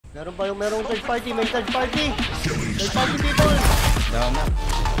Meron pa yung merong third party, may third party. Third party people. Down na.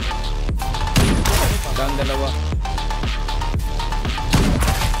 Down dalawa.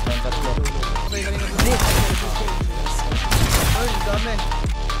 Down tatlo. Ay, dami.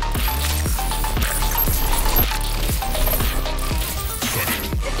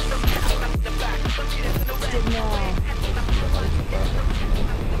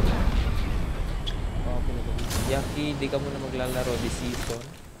 Yaki, di ka muna maglalaro this season.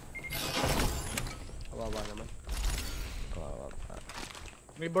 Kawawa naman. Kawawa pa.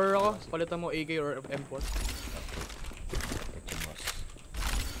 May bar ako, palitan mo AK or M4.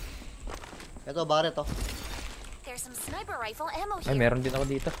 Ito, Barret oh. There's some sniper rifle ammo Ay, here. meron din ako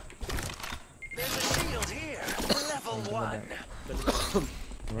dito. There's a shield here. Level 1.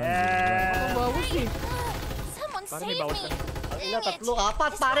 Ang bawas eh. Someone Parang may save bawat me. Ang ina, tatlo,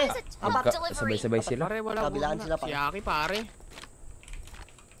 apat pare. Apat delivery. Sabay-sabay sila. Pare, wala Kabilaan muna. sila, pare. Si Aki, pare.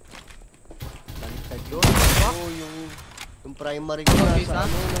 Baliktad yun. Oo, yung primary ko na sa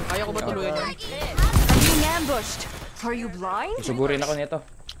ano. Kaya ko ba tuluyan yan? Being ambushed. Are you blind? Susugurin ako nito.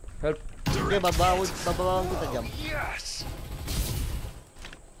 Help. Sige, babawag kita dyan. Yes.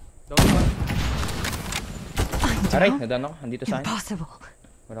 Down pa. Aray, nadaan ako. Andito sa akin. Impossible.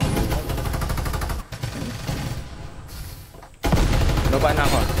 Wala akong buhay. Loba na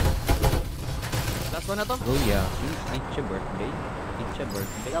ako. Last one na to. Oh yeah. It's your birthday. It's your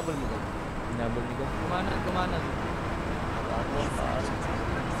birthday. Double mo dyan. Inabol ni ko. Kumanan, kumanan.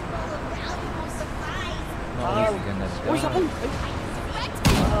 Nakakisigan na siya. Uy, sapul!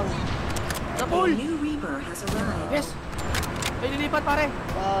 Sapul! New Reaper has arrived. Yes! Ay, lilipat pare!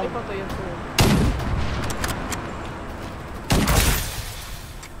 Bye. Lilipat to yan.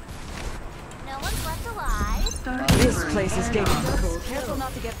 No one's left alive. This place is getting trouble. Careful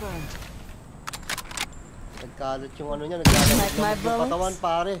not to get burned. Nagkalat yung ano niya, nagkalat Like my yung bullets? patawan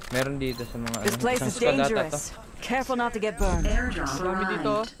pare. Meron dito sa mga This place isang is squad ata to. dangerous. Careful not to get burned. Dami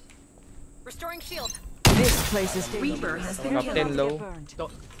dito. Restoring shield. This place is dangerous. Captain low. Ito.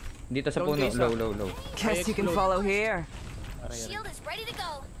 Dito sa Don't puno. chase Low, up. low, low. Guess you can follow here. Shield is ready to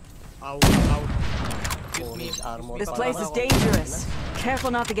go. Ow, ow. Excuse me. Orange armor. This pa place naman is ako. dangerous.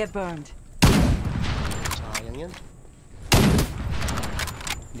 Careful not to get burned. Sayang yan.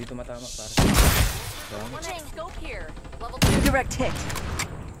 Dito matama para. Watching. Scope here. Level Direct hit.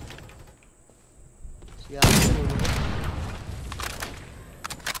 Siya yun.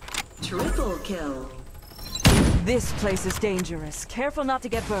 Triple kill. This place is dangerous. Careful not to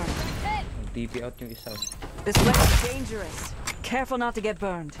get burned. Nag-TP out yung isa. This place is dangerous. Careful not to get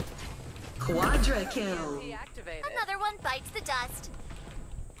burned. Quadra kill. Another one bites the dust.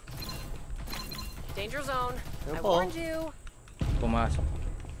 Danger zone. Ayun I po. warned you. Pumasok.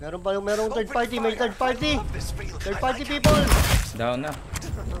 Meron pa yung merong third party, may third party. Third party people. Down na.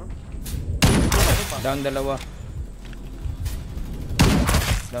 Down dalawa.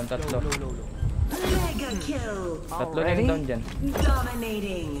 Down tatlo. Low. Mega kill. Tatlo na yung down dyan.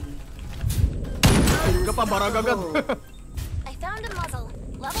 Dominating. Ka pa, barag agad. I found a muzzle.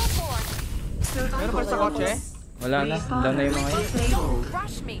 Level 4. Meron pa sa kotse? Wala na. Down na yung mga yun. Disabled.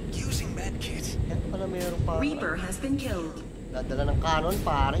 Rush me. Using medkit. Yan pala meron pa. Reaper has been killed. Dadala ng cannon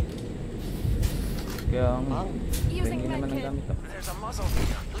pare. Kaya ang Pang. Using pengi naman ang medkit. gamit to. There's a muzzle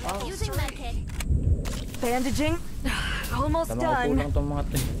here. Using medkit. Bandaging. Almost Tama ko done. kulang tong mga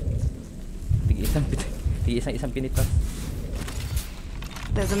to. Tig-isang pinitas.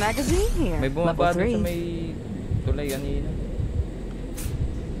 There's a magazine here. May Level bumaba doon 3. sa may tulay kanina.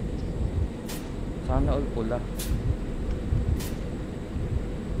 Sana all pula.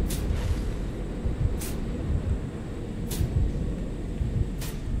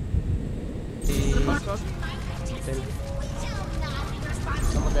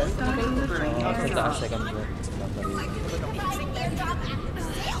 Sa model. Sa taas, second floor.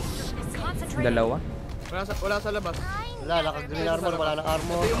 Dalawa? Wala sa labas. Wala, naka-green armor, wala ng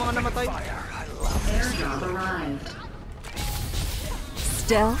armor. Ito yung mga namatay. Airdrop arrived.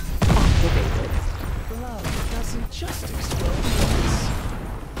 Stealth activated. Doesn't just explode.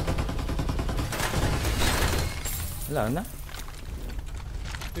 Wala na.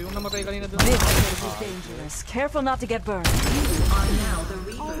 Ito yung namatay kanina doon. This place is dangerous. Careful not to get burned. On now the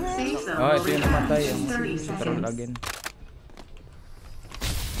Reaper safe zone. Oh, ito yung namatay. 30 Pero seconds. again.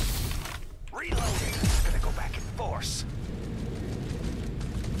 Reloading. Gonna go back in force.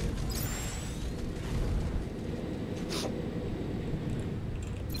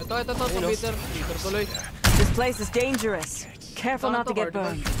 Ito, Peter. Peter tuloy. This place is dangerous. Careful not to get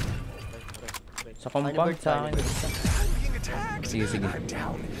burned. Sa compound sa akin. I'm being attacked. Sige, sige. I'm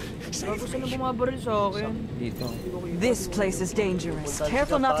down. Bago saan na bumabaril sa akin? Dito. This place is dangerous.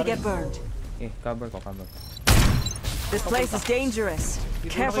 Careful not to get burned. Cover ko. This place is dangerous.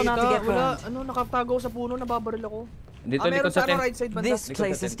 Dito Careful not to nakita, get burned. Wala, nakatago sa puno, nababaril ako. Dito, Meron likod sa sa tent. right side banda. This Likod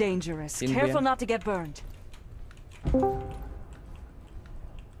place sa is tent. dangerous. Tin ba Careful yan? not to get burned. Low.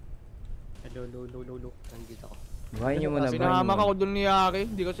 Nandito ako. Buhayin nyo muna, Sinahama ako doon ni Yaki,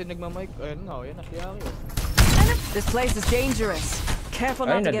 hindi kasi nagmamic. Ayun na, yan na si Yaki. This place is dangerous. Careful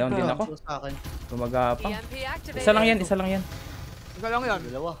not Ayun, to get na-down din burned. ako. Sa akin. Gumagapang. EMP activated. Isa lang yan. Ika lang yan.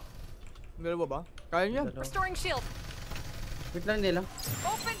 Dalawa. Ba? Kaya niya. Restoring shield. Wait lang nila.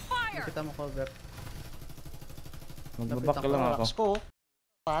 Open fire. Kita mo cover. Magbabak lang ako. Lakas ko.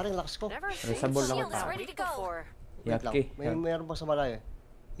 Parang lakas ko. Never seen Resable lang shields ako. ready to go. Wait lang. Yaki. Meron pa sa malay eh.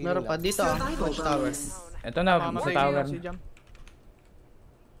 Meron pa dito ah. Survival Watchtower. bonus. Ito na, sa Mamatay tower. si Jam.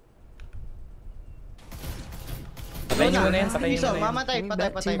 Patayin nyo muna yan. Piso, mamatay.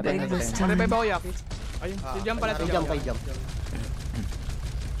 Patay. Revive ako Yaki. Ayun, si Jam pala. Kay jump.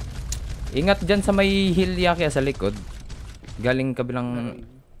 Ingat dyan sa may hill, Yaki, sa likod. Galing kabilang...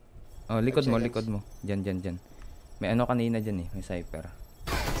 Oh, likod mo. Dyan. May ano kanina dyan eh. May sniper.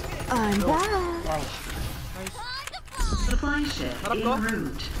 I'm back. Supply ship Harap en ko.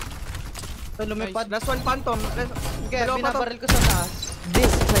 route. Ito lumipad. Last one phantom. Okay, binabaril ko sa taas.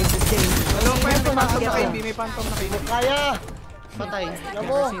 This place is dangerous. Dalawang phantom na Get kay burned. may phantom na kay Kaya! Patay. Alam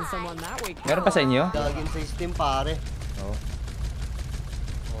mo! Meron pa sa inyo? Gagin sa Steam pare. Oo.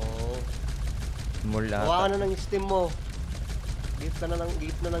 Oo. Mall Kuha ka ata. na ng Steam mo. Gift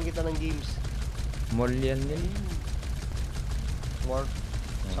na lang kita ng games. Mall yan. More.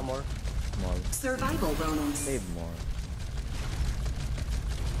 Sa more. Mall. Survival bonus. Save more.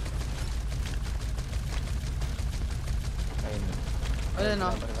 Ayun. Ano no?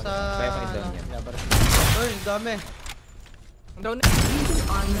 Sa... Kaya pa i-down yan. Uy, dami. Down.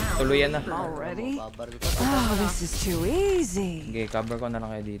 On now. Tuluyan na. Already? Babaril ka. Oh, this is too easy. Okay, cover ko na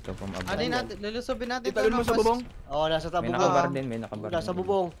lang kayo dito from above. Ano natin? Lulusubin natin. Italon mo sa bubong. Oo, nasa May bubong. nakabar din, may nakabar din. Nasa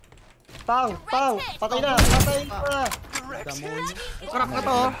bubong. Pang! Patay na! Crack na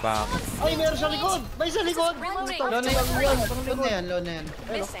to. Back. Ay, meron sa likod! May sa likod! Reloading. Low na yan.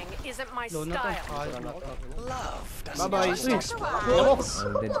 Missing isn't my Low na to. style. Bye-bye.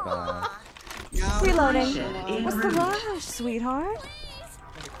 Loaded pa. Reloading. Ship en What's the route. rush, sweetheart?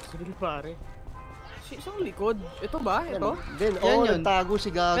 Sige pare. Isang likod. Ito ba? Ito? Din, Yan oo, yun. nagtago si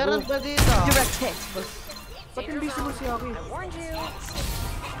Gago. Meron pa dito. Direct hit. Ba't invisible si Yaki? Warned you.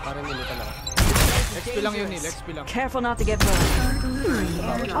 Parang minutan ako. XP lang yun eh. XP lang. Careful not to get burned.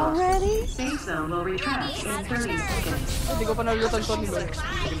 Already? Safe zone will retract in 30 seconds. Hindi ko pa nalulutan to ni Lord.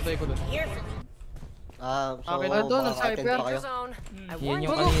 Hintay ko doon. Ah, so, Akin. Ano to? baka Nag-cyber? attend pa kayo. Zone. I Yun warned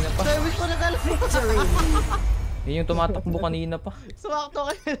yung you. kanina pa. Service ko na Yun yung tumatakbo kanina pa. Sumakto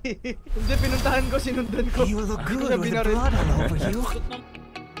kayo eh. Hindi, pinuntahan ko, sinundan ko. You look Hindi good na with the binaril. blood all over you.